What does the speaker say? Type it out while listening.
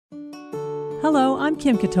Hello, I'm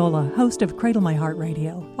Kim Katola, host of Cradle My Heart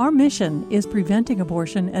Radio. Our mission is preventing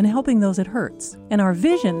abortion and helping those it hurts. And our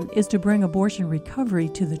vision is to bring abortion recovery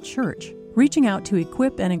to the church, reaching out to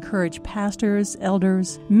equip and encourage pastors,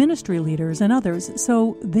 elders, ministry leaders, and others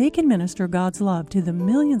so they can minister God's love to the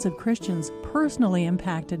millions of Christians personally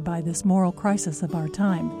impacted by this moral crisis of our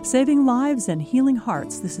time. Saving lives and healing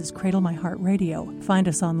hearts, this is Cradle My Heart Radio. Find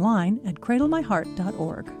us online at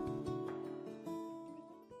cradlemyheart.org.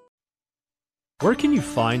 Where can you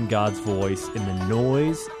find God's voice in the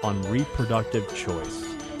noise on reproductive choice?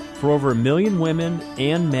 For over 1 million women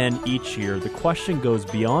and men each year, the question goes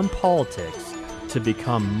beyond politics to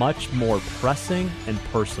become much more pressing and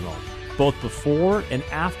personal, both before and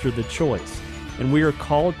after the choice. And we are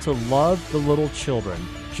called to love the little children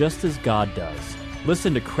just as God does.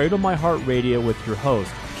 Listen to Cradle My Heart Radio with your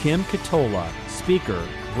host, Kim Katola, speaker,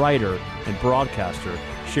 writer, and broadcaster,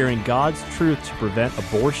 sharing God's truth to prevent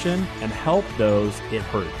abortion and help those it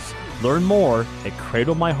hurts. Learn more at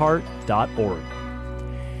cradlemyheart.org.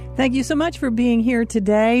 Thank you so much for being here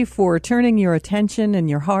today, for turning your attention and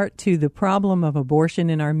your heart to the problem of abortion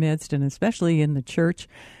in our midst, and especially in the church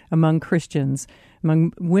among Christians,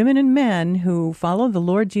 among women and men who follow the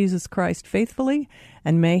Lord Jesus Christ faithfully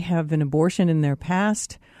and may have an abortion in their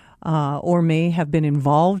past, or may have been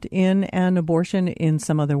involved in an abortion in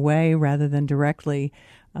some other way rather than directly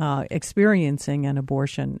experiencing an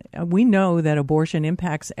abortion. We know that abortion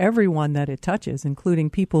impacts everyone that it touches, including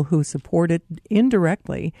people who support it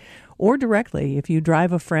indirectly or directly. If you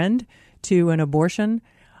drive a friend to an abortion,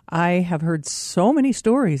 I have heard so many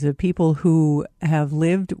stories of people who have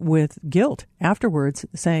lived with guilt afterwards,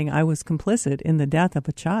 saying, I was complicit in the death of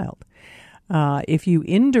a child. If you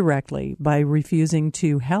indirectly, by refusing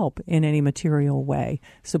to help in any material way,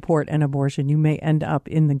 support an abortion, you may end up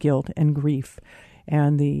in the guilt and grief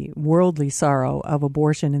and the worldly sorrow of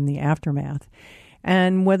abortion in the aftermath.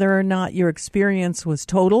 And whether or not your experience was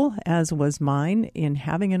total, as was mine in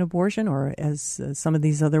having an abortion, or as some of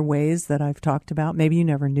these other ways that I've talked about, maybe you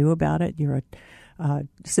never knew about it, you're a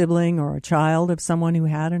sibling or a child of someone who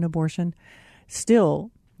had an abortion,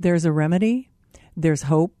 still there's a remedy, there's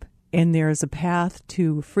hope, and there's a path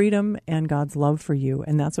to freedom and God's love for you.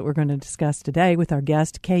 And that's what we're going to discuss today with our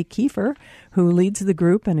guest, Kiefer, who leads the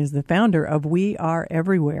group and is the founder of We Are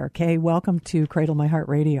Everywhere. Kay, welcome to Cradle My Heart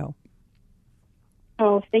Radio.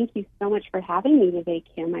 Oh, thank you so much for having me today,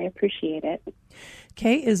 Kim. I appreciate it.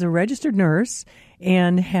 Kay is a registered nurse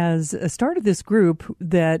and has started this group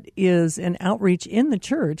that is an outreach in the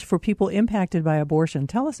church for people impacted by abortion.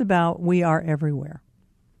 Tell us about We Are Everywhere.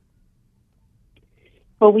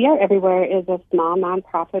 Well, We Are Everywhere is a small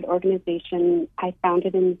nonprofit organization I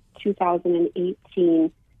founded in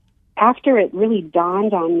 2018 after it really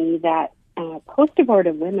dawned on me that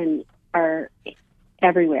post-abortive women are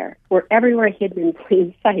everywhere. We're everywhere, hidden in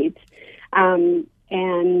plain sight.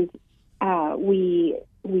 We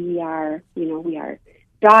are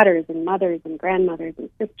daughters and mothers and grandmothers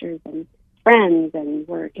and sisters and friends, and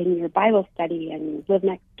we're in your Bible study and live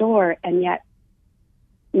next door, and yet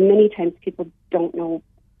many times people don't know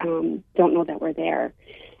that we're there.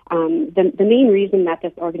 The main reason that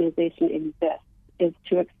this organization exists is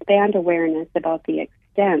to expand awareness about the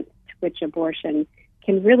extent to which abortion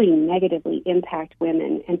can really negatively impact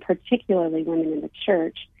women, and particularly women in the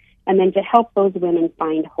church, and then to help those women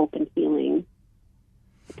find hope and healing.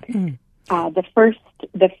 The first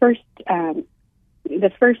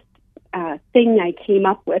thing I came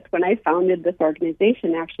up with when I founded this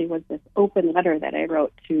organization actually was this open letter that I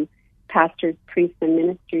wrote to pastors, priests, and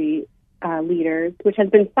ministry leaders, which has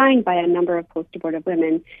been signed by a number of post-abortive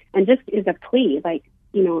women, and just is a plea,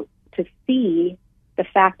 to see the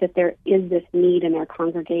fact that there is this need in their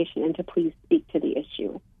congregation and to please speak to the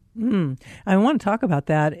issue. I want to talk about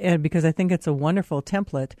that because I think it's a wonderful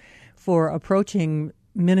template for approaching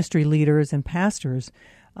ministry leaders and pastors.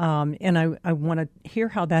 And I want to hear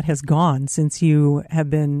how that has gone since you have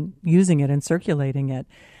been using it and circulating it.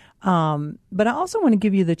 But I also want to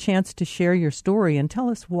give you the chance to share your story and tell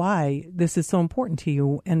us why this is so important to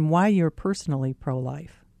you and why you're personally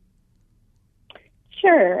pro-life.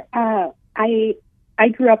 Sure. I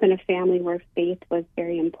grew up in a family where faith was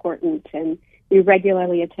very important, and we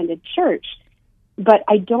regularly attended church. But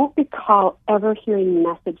I don't recall ever hearing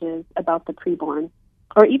messages about the preborn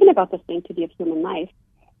or even about the sanctity of human life.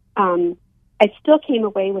 I still came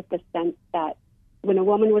away with the sense that when a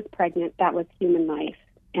woman was pregnant, that was human life.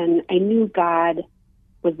 And I knew God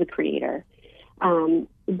was the creator.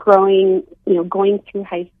 Going through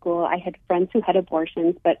high school, I had friends who had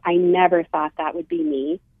abortions, but I never thought that would be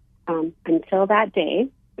me until that day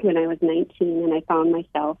when I was 19 and I found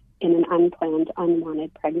myself in an unplanned,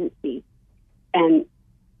 unwanted pregnancy. And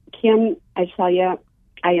Kim, I tell you,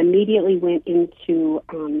 I immediately went into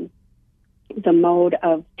the mode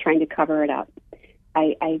of trying to cover it up.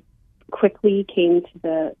 I quickly came to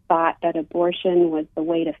the thought that abortion was the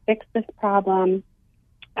way to fix this problem,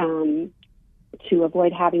 to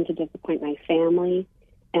avoid having to disappoint my family.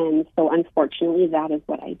 And so, unfortunately, that is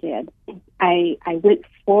what I did. I went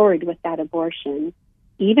forward with that abortion,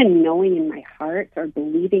 even knowing in my heart or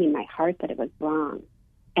believing in my heart that it was wrong.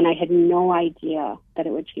 And I had no idea that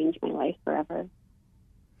it would change my life forever.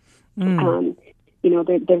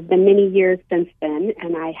 There's been many years since then,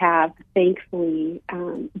 and I have thankfully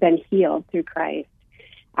been healed through Christ.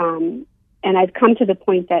 And I've come to the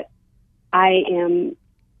point that I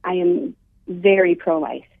am very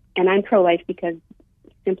pro-life, and I'm pro-life because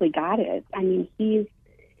simply God is. I mean, He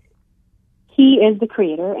is the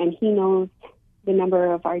Creator, and He knows the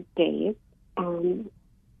number of our days. And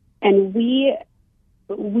we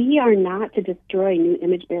are not to destroy new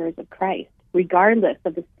image bearers of Christ, regardless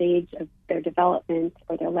of the stage of their development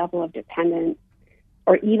or their level of dependence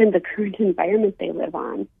or even the current environment they live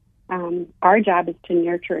on. Our job is to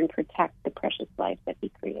nurture and protect the precious life that He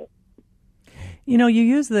created. You know, you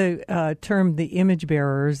use the term the image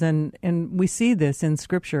bearers, and we see this in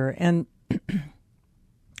Scripture. And I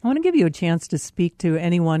want to give you a chance to speak to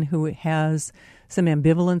anyone who has some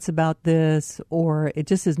ambivalence about this, or it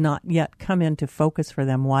just has not yet come into focus for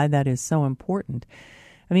them why that is so important.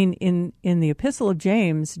 I mean, in the Epistle of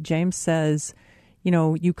James, James says, you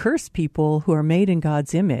know, you curse people who are made in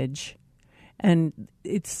God's image, and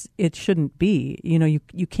it shouldn't be. You know,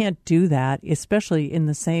 you can't do that, especially in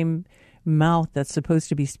the same mouth that's supposed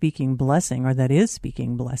to be speaking blessing, or that is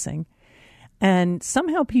speaking blessing. And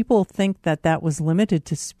somehow people think that was limited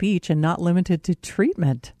to speech and not limited to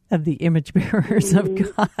treatment of the image bearers of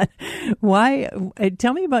God. Why?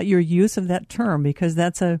 Tell me about your use of that term, because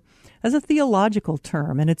that's a theological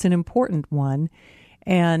term, and it's an important one.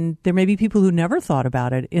 And there may be people who never thought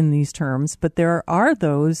about it in these terms, but there are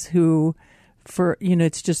those who,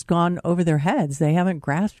 it's just gone over their heads. They haven't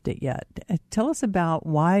grasped it yet. Tell us about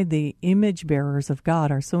why the image bearers of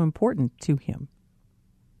God are so important to Him.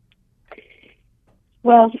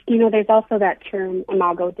 Well, there's also that term,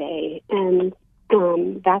 Imago Dei, and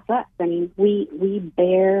that's us. I mean, we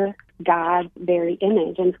bear God's very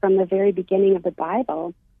image. And from the very beginning of the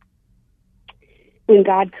Bible, when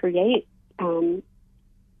God creates man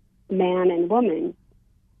and woman,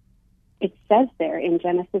 it says there in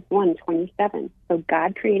Genesis 1:27, so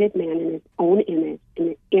God created man in His own image. In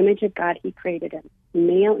the image of God, He created him.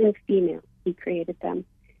 Male and female, He created them.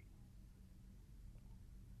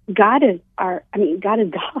 God is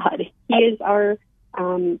God. He is our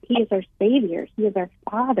Savior. He is our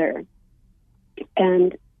Father.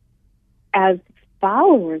 And as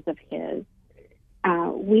followers of His,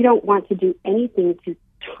 we don't want to do anything to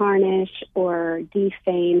tarnish or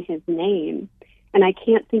defame His name. And I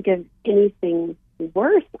can't think of anything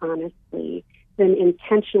worse, honestly, than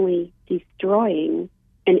intentionally destroying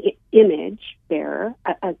an image bearer,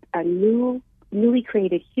 a newly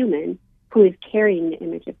created human who is carrying the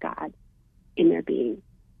image of God in their being.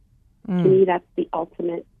 To me, that's the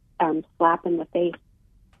ultimate slap in the face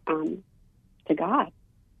to God.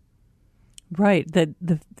 Right. That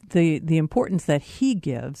the importance that He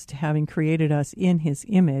gives to having created us in His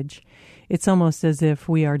image, it's almost as if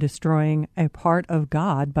we are destroying a part of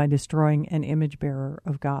God by destroying an image bearer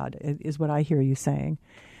of God, is what I hear you saying.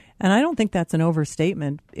 And I don't think that's an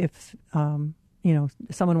overstatement. If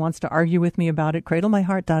someone wants to argue with me about it,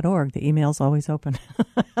 cradlemyheart.org. The email's always open.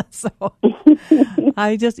 So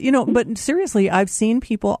I just, but seriously, I've seen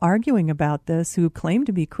people arguing about this who claim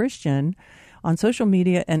to be Christian on social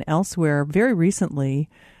media and elsewhere very recently,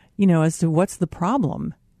 as to what's the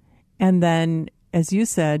problem. And then, as you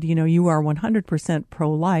said, you are 100%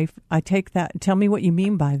 pro-life. I take that. Tell me what you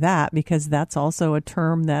mean by that, because that's also a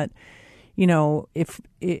term that,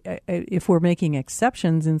 if we're making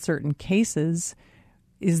exceptions in certain cases,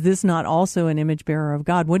 is this not also an image bearer of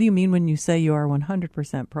God? What do you mean when you say you are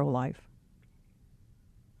 100% pro-life?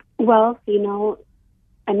 Well,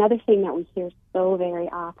 another thing that we hear so very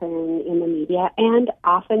often in the media and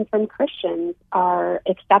often from Christians are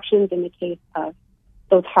exceptions in the case of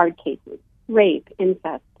those hard cases: rape,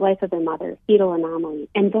 incest, life of the mother, fetal anomaly.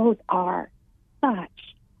 And those are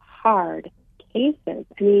such hard cases.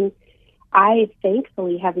 I mean, I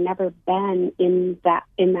thankfully have never been in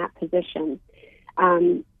that position.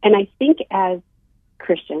 And I think as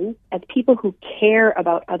Christians, as people who care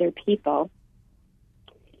about other people,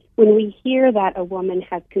 when we hear that a woman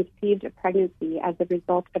has conceived a pregnancy as a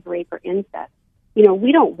result of rape or incest,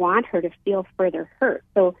 we don't want her to feel further hurt.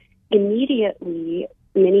 So immediately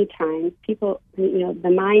many times people,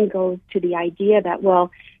 the mind goes to the idea that,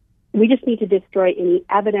 well, we just need to destroy any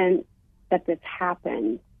evidence that this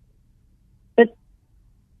happened. But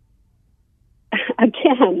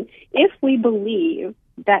again, if we believe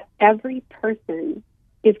that every person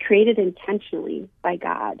is created intentionally by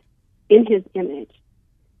God in his image,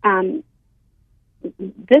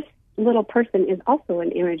 this little person is also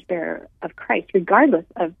an image bearer of Christ, regardless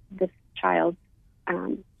of this child's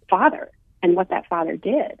father and what that father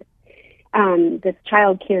did. This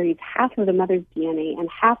child carries half of the mother's DNA and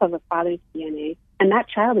half of the father's DNA, and that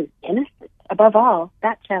child is innocent. Above all,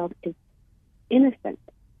 that child is innocent.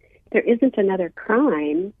 There isn't another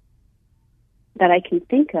crime that I can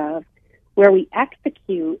think of where we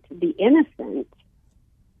execute the innocent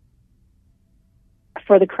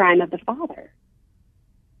for the crime of the father.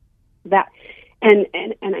 And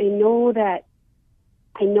I know that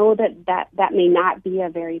may not be a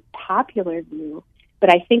very popular view, but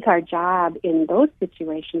I think our job in those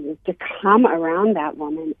situations is to come around that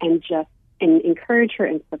woman and encourage her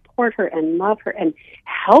and support her and love her and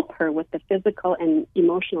help her with the physical and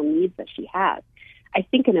emotional needs that she has. I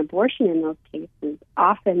think an abortion in those cases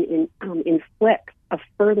often inflicts a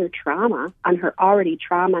further trauma on her already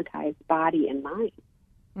traumatized body and mind.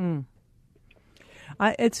 Mm.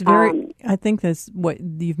 I think that's what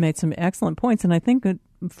you've made some excellent points, and I think that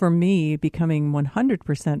for me, becoming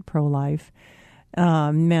 100% pro-life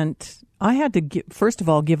meant I had to first of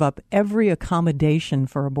all give up every accommodation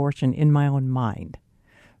for abortion in my own mind,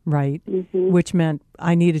 right? Mm-hmm. Which meant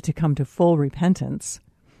I needed to come to full repentance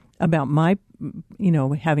about my,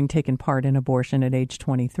 having taken part in abortion at age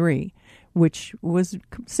 23, which was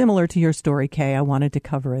similar to your story, Kay. I wanted to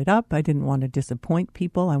cover it up. I didn't want to disappoint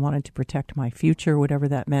people. I wanted to protect my future, whatever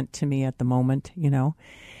that meant to me at the moment,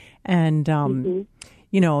 And,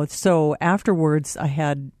 so afterwards I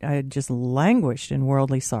had just languished in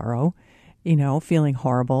worldly sorrow, feeling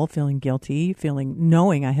horrible, feeling guilty,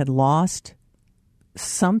 knowing I had lost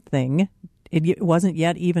something. It wasn't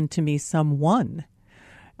yet even to me someone.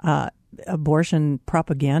 Abortion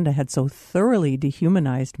propaganda had so thoroughly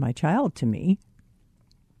dehumanized my child to me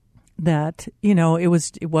that,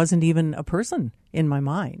 it wasn't even a person in my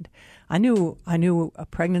mind. I knew a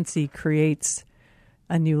pregnancy creates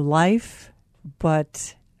a new life,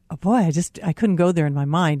 but boy, I couldn't go there in my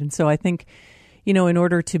mind. And so I think, in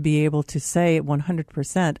order to be able to say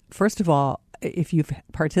 100%, first of all, if you've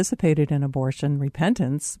participated in abortion,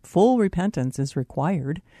 full repentance is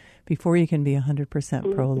required before you can be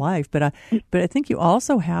 100% pro-life. But I think you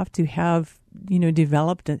also have to have,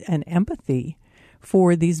 developed an empathy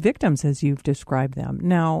for these victims as you've described them.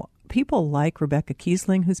 Now, people like Rebecca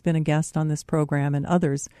Kiesling, who's been a guest on this program, and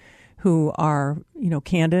others who are,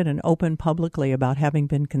 candid and open publicly about having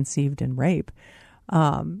been conceived in rape,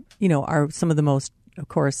 are some of the most, of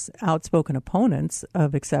course, outspoken opponents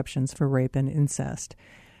of exceptions for rape and incest.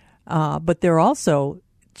 But they're also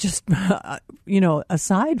just,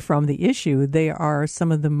 aside from the issue, they are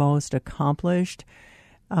some of the most accomplished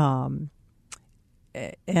and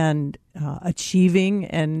achieving,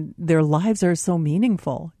 and their lives are so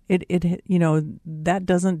meaningful. That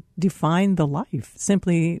doesn't define the life.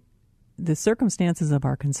 Simply, the circumstances of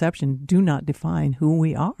our conception do not define who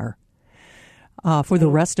we are for the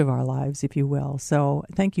rest of our lives, if you will. So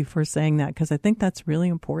thank you for saying that, because I think that's really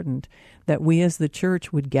important that we as the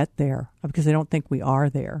church would get there, because I don't think we are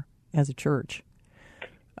there as a church.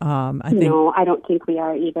 I don't think we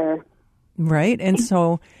are either. Right. And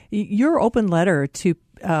so your open letter to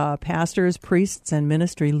pastors, priests, and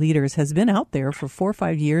ministry leaders has been out there for 4 or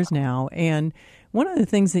 5 years now. And one of the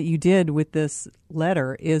things that you did with this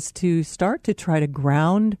letter is to start to try to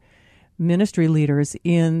ground ministry leaders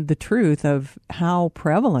in the truth of how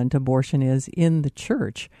prevalent abortion is in the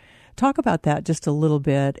church. Talk about that just a little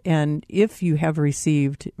bit, and if you have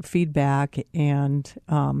received feedback and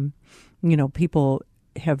people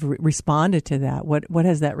have responded to that, what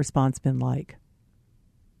has that response been like?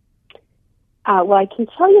 Well, I can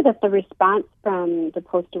tell you that the response from the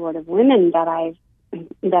post-abortive women that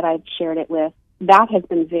I've shared it with, that has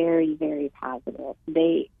been very, very positive.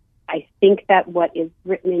 I think that what is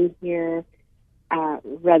written in here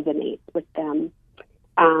resonates with them.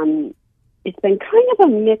 It's been kind of a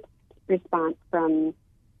mixed response from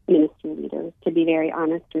ministry leaders, to be very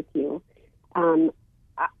honest with you.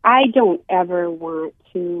 I don't ever want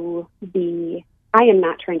to I am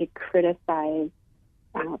not trying to criticize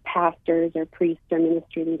pastors or priests or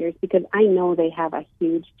ministry leaders, because I know they have a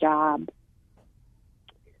huge job.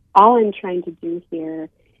 All I'm trying to do here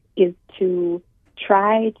is to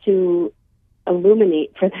try to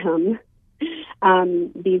illuminate for them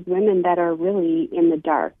these women that are really in the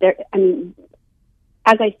dark.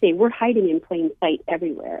 as I say, we're hiding in plain sight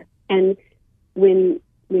everywhere. And when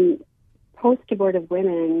post-abortive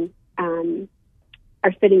women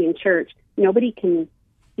are sitting in church, nobody can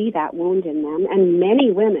see that wound in them. And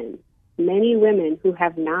many women who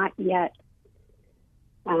have not yet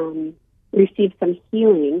received some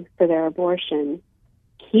healing for their abortion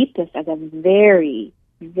keep this as a very,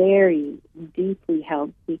 very deeply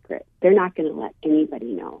held secret. They're not going to let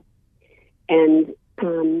anybody know. And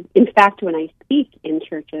in fact, when I speak in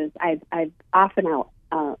churches, I've often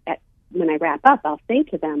when I wrap up, I'll say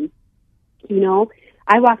to them, you know,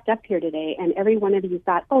 I walked up here today and every one of you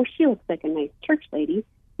thought, oh, she looks like a nice church lady.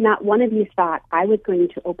 Not one of you thought I was going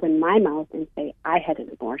to open my mouth and say I had an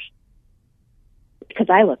abortion because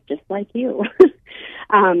I look just like you.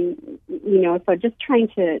 So just trying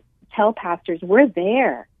to tell pastors we're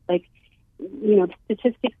there. Like, the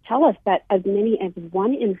statistics tell us that as many as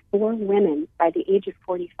 1 in 4 women by the age of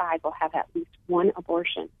 45 will have at least one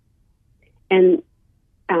abortion. And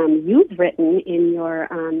you've written in your,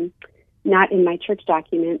 not in my church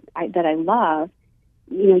document that I love,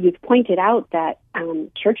 you've pointed out that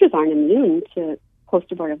churches aren't immune to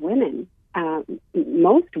post-abortive women.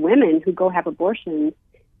 Most women who go have abortions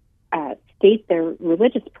state their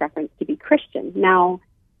religious preference to be Christian. Now,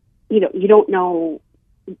 you don't know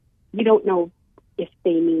if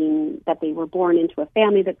they mean that they were born into a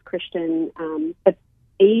family that's Christian, but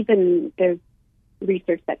even there's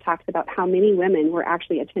research that talks about how many women were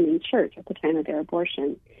actually attending church at the time of their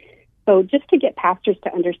abortion. So just to get pastors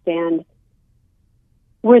to understand,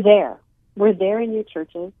 we're there. We're there in your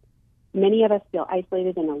churches. Many of us feel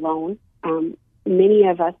isolated and alone. Many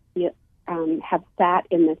of us have sat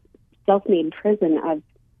in this self-made prison of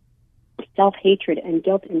self-hatred and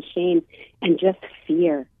guilt and shame and just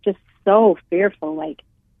fear, just so fearful, like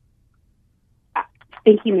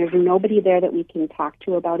thinking there's nobody there that we can talk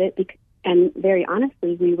to about it. And very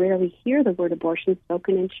honestly, we rarely hear the word abortion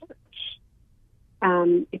spoken in church.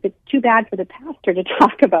 If it's too bad for the pastor to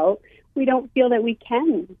talk about, we don't feel that we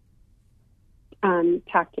can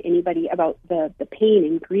talk to anybody about the pain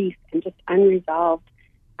and grief and just unresolved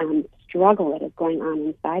struggle that is going on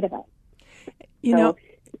inside of us.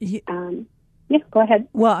 Go ahead.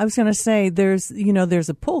 Well, I was going to say there's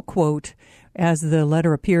a pull quote as the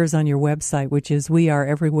letter appears on your website, which is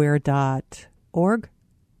weareeverywhere.org.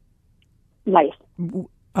 Life.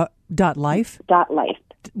 .life? .life.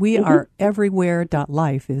 We are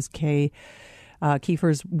everywhere.life is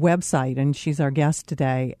Kiefer's website, and she's our guest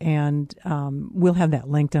today. And we'll have that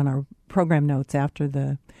linked on our program notes after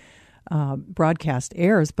the broadcast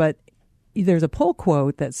airs. But there's a pull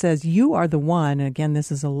quote that says, you are the one, again,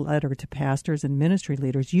 this is a letter to pastors and ministry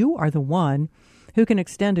leaders, you are the one who can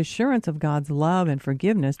extend assurance of God's love and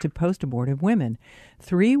forgiveness to post-abortive women.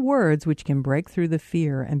 3 words which can break through the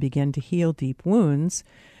fear and begin to heal deep wounds.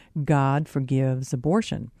 God forgives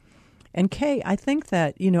abortion. And Kay, I think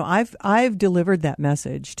that, I've delivered that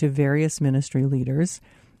message to various ministry leaders,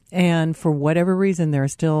 and for whatever reason, there are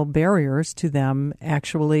still barriers to them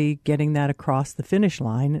actually getting that across the finish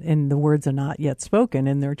line, and the words are not yet spoken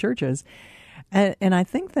in their churches. And I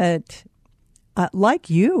think that, like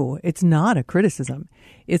you, it's not a criticism.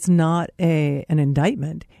 It's not an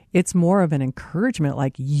indictment. It's more of an encouragement,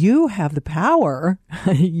 like, you have the power.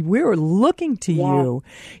 We're looking to you.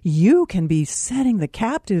 You can be setting the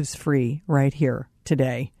captives free right here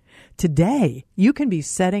today. Today, you can be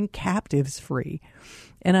setting captives free.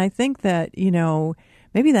 And I think that,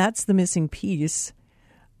 maybe that's the missing piece.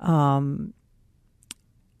 And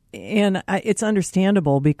it's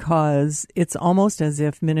understandable because it's almost as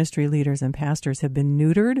if ministry leaders and pastors have been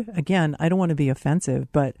neutered. Again, I don't want to be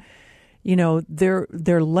offensive, but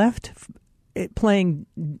they're left playing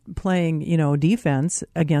defense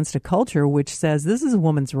against a culture which says this is a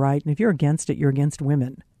woman's right, and if you're against it, you're against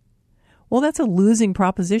women. Well, that's a losing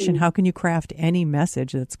proposition. How can you craft any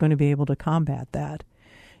message that's going to be able to combat that?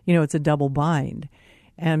 It's a double bind.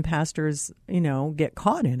 And pastors, get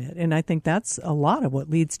caught in it. And I think that's a lot of what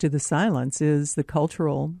leads to the silence is the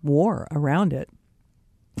cultural war around it.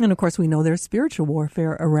 And, of course, we know there's spiritual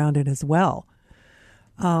warfare around it as well.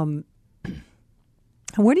 Where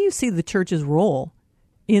do you see the church's role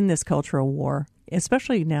in this cultural war,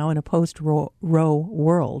 especially now in a post-Roe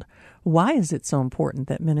world? Why is it so important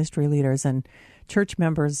that ministry leaders and church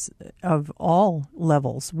members of all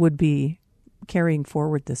levels would be carrying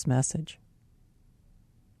forward this message?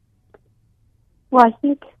 Well, I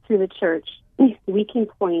think through the church, we can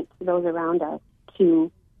point those around us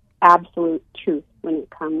to absolute truth when it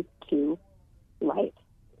comes to life.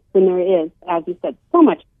 When there is, as you said, so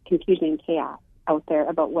much confusion and chaos out there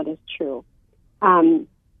about what is true. And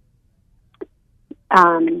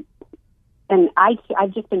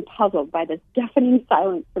I've just been puzzled by this deafening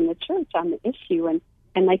silence from the church on the issue.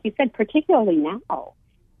 And like you said, particularly now,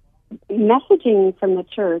 messaging from the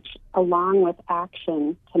church along with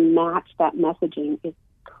action to match that messaging is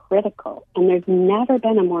critical. And there's never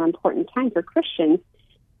been a more important time for Christians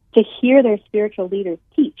to hear their spiritual leaders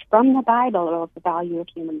teach from the Bible about the value of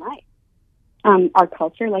human life. Our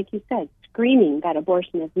culture, like you said, screaming that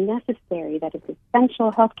abortion is necessary, that it's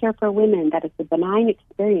essential health care for women, that it's a benign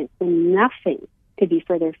experience, and nothing could be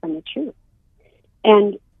further from the truth.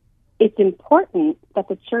 And it's important that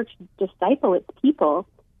the church disciple its people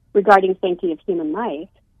regarding sanctity of human life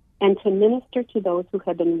and to minister to those who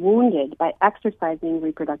have been wounded by exercising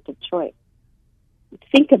reproductive choice.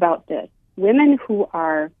 Think about this. Women who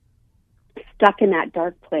are stuck in that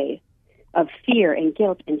dark place of fear and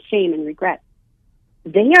guilt and shame and regret,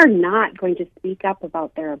 they are not going to speak up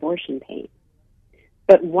about their abortion pain.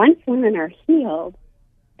 But once women are healed,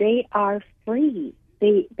 they are free.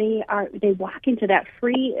 They walk into that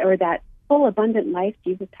free or that full abundant life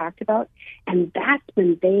Jesus talked about, and that's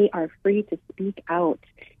when they are free to speak out,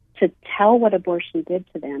 to tell what abortion did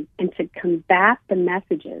to them, and to combat the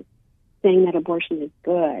messages saying that abortion is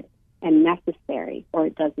good and necessary or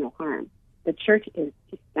it does no harm. The church is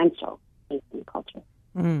essential in the culture.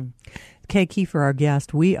 Kay Kiefer, our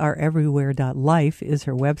guest, weareeverywhere.life is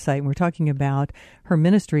her website, and we're talking about her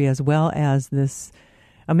ministry as well as this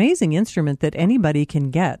amazing instrument that anybody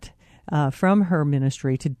can get from her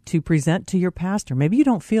ministry to present to your pastor. Maybe you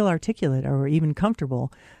don't feel articulate or even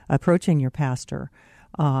comfortable approaching your pastor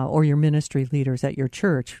or your ministry leaders at your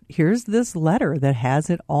church. Here's this letter that has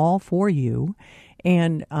it all for you.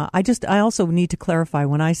 And I also need to clarify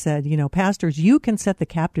when I said, pastors, you can set the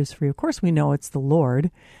captives free. Of course, we know it's the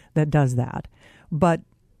Lord that does that. But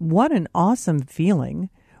what an awesome feeling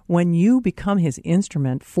when you become his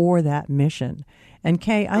instrument for that mission. And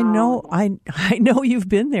Kay, I know you've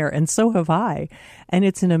been there, and so have I. And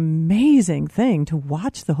it's an amazing thing to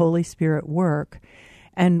watch the Holy Spirit work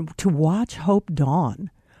and to watch hope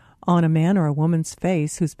dawn on a man or a woman's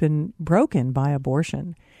face who's been broken by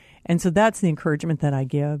abortion. And so that's the encouragement that I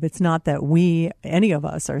give. It's not that any of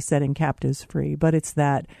us are setting captives free, but it's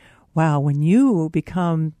that, wow, when you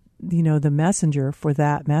become, the messenger for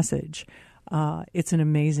that message, it's an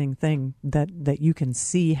amazing thing that you can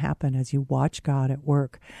see happen as you watch God at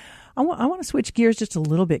work. I want to switch gears just a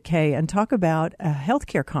little bit, Kay, and talk about a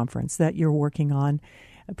healthcare conference that you're working on,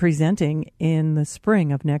 presenting in the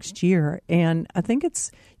spring of next year. And I think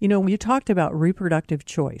it's, you talked about reproductive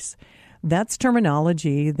choice. That's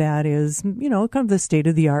terminology that is, kind of the state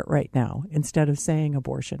of the art right now. Instead of saying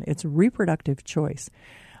abortion, it's reproductive choice.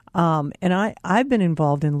 And I've been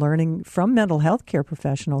involved in learning from mental health care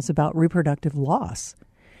professionals about reproductive loss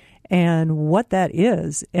and what that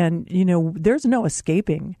is. And, there's no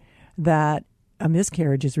escaping that a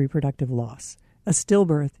miscarriage is reproductive loss. A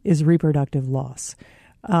stillbirth is reproductive loss.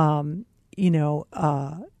 Fetal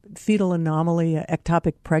anomaly,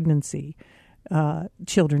 ectopic pregnancy,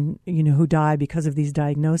 children, who die because of these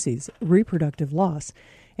diagnoses, reproductive loss.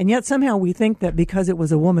 And yet somehow we think that because it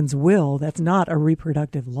was a woman's will, that's not a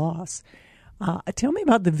reproductive loss. Tell me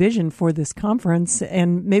about the vision for this conference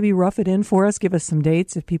and maybe rough it in for us. Give us some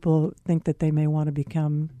dates if people think that they may want to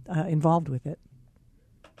become involved with it.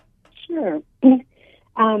 Sure.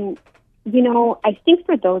 I think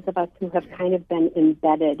for those of us who have kind of been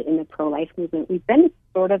embedded in the pro-life movement, we've been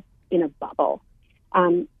sort of in a bubble.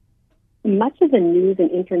 Much of the news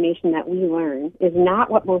and information that we learn is not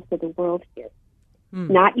what most of the world hears,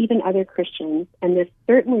 not even other Christians, and this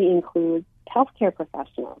certainly includes healthcare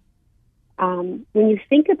professionals. When you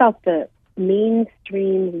think about the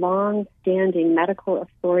mainstream, long-standing medical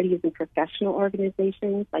authorities and professional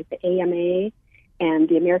organizations like the AMA and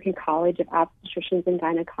the American College of Obstetricians and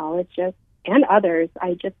Gynecologists and others,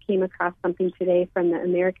 I just came across something today from the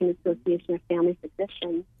American Association of Family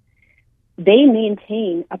Physicians. They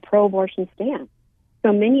maintain a pro-abortion stance.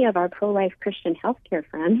 So many of our pro-life Christian healthcare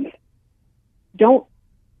friends don't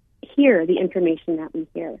hear the information that we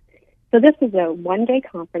hear. So this is a one-day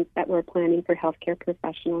conference that we're planning for healthcare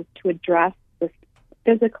professionals to address the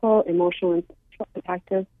physical, emotional, and social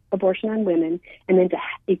impact of abortion on women, and then to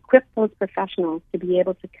equip those professionals to be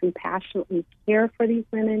able to compassionately care for these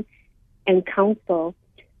women and counsel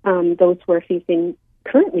those who are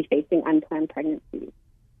currently facing unplanned pregnancies.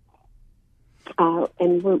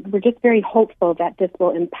 And we're just very hopeful that this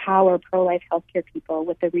will empower pro-life healthcare people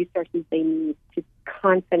with the resources they need to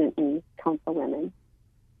confidently counsel women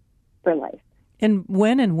for life. And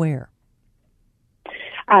when and where?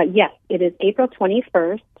 Yes, it is April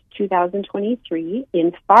 21st, 2023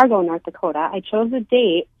 in Fargo, North Dakota. I chose a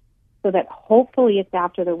date so that hopefully it's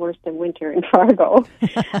after the worst of winter in Fargo.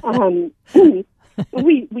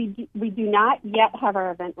 We do not yet have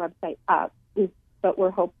our event website up, but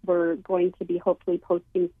we're going to be hopefully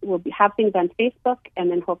posting. We'll have things on Facebook,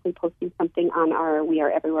 and then hopefully posting something on our We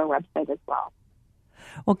Are Everywhere website as well.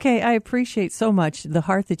 Okay, I appreciate so much the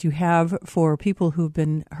heart that you have for people who've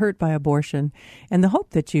been hurt by abortion, and the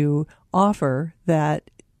hope that you offer that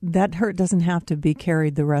hurt doesn't have to be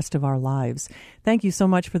carried the rest of our lives. Thank you so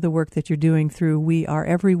much for the work that you're doing through We Are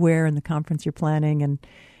Everywhere and the conference you're planning and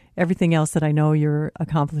everything else that I know you're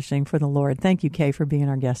accomplishing for the Lord. Thank you, Kay, for being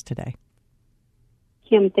our guest today.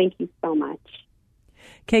 Kim, thank you so much.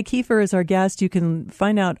 Kay Kiefer is our guest. You can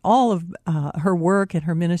find out all of her work and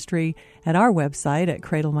her ministry at our website at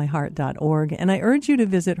cradlemyheart.org. And I urge you to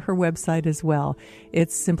visit her website as well.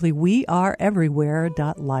 It's simply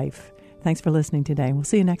weareeverywhere.life. Thanks for listening today. We'll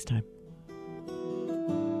see you next time.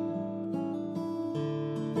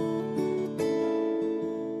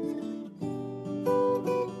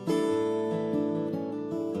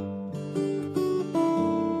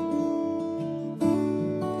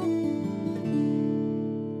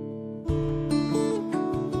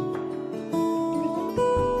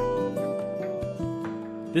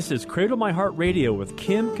 This is Cradle My Heart Radio with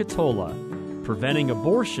Kim Katola, preventing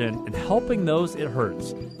abortion and helping those it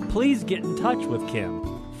hurts. Please get in touch with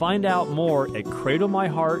Kim. Find out more at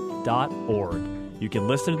cradlemyheart.org. You can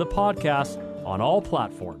listen to the podcast on all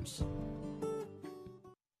platforms.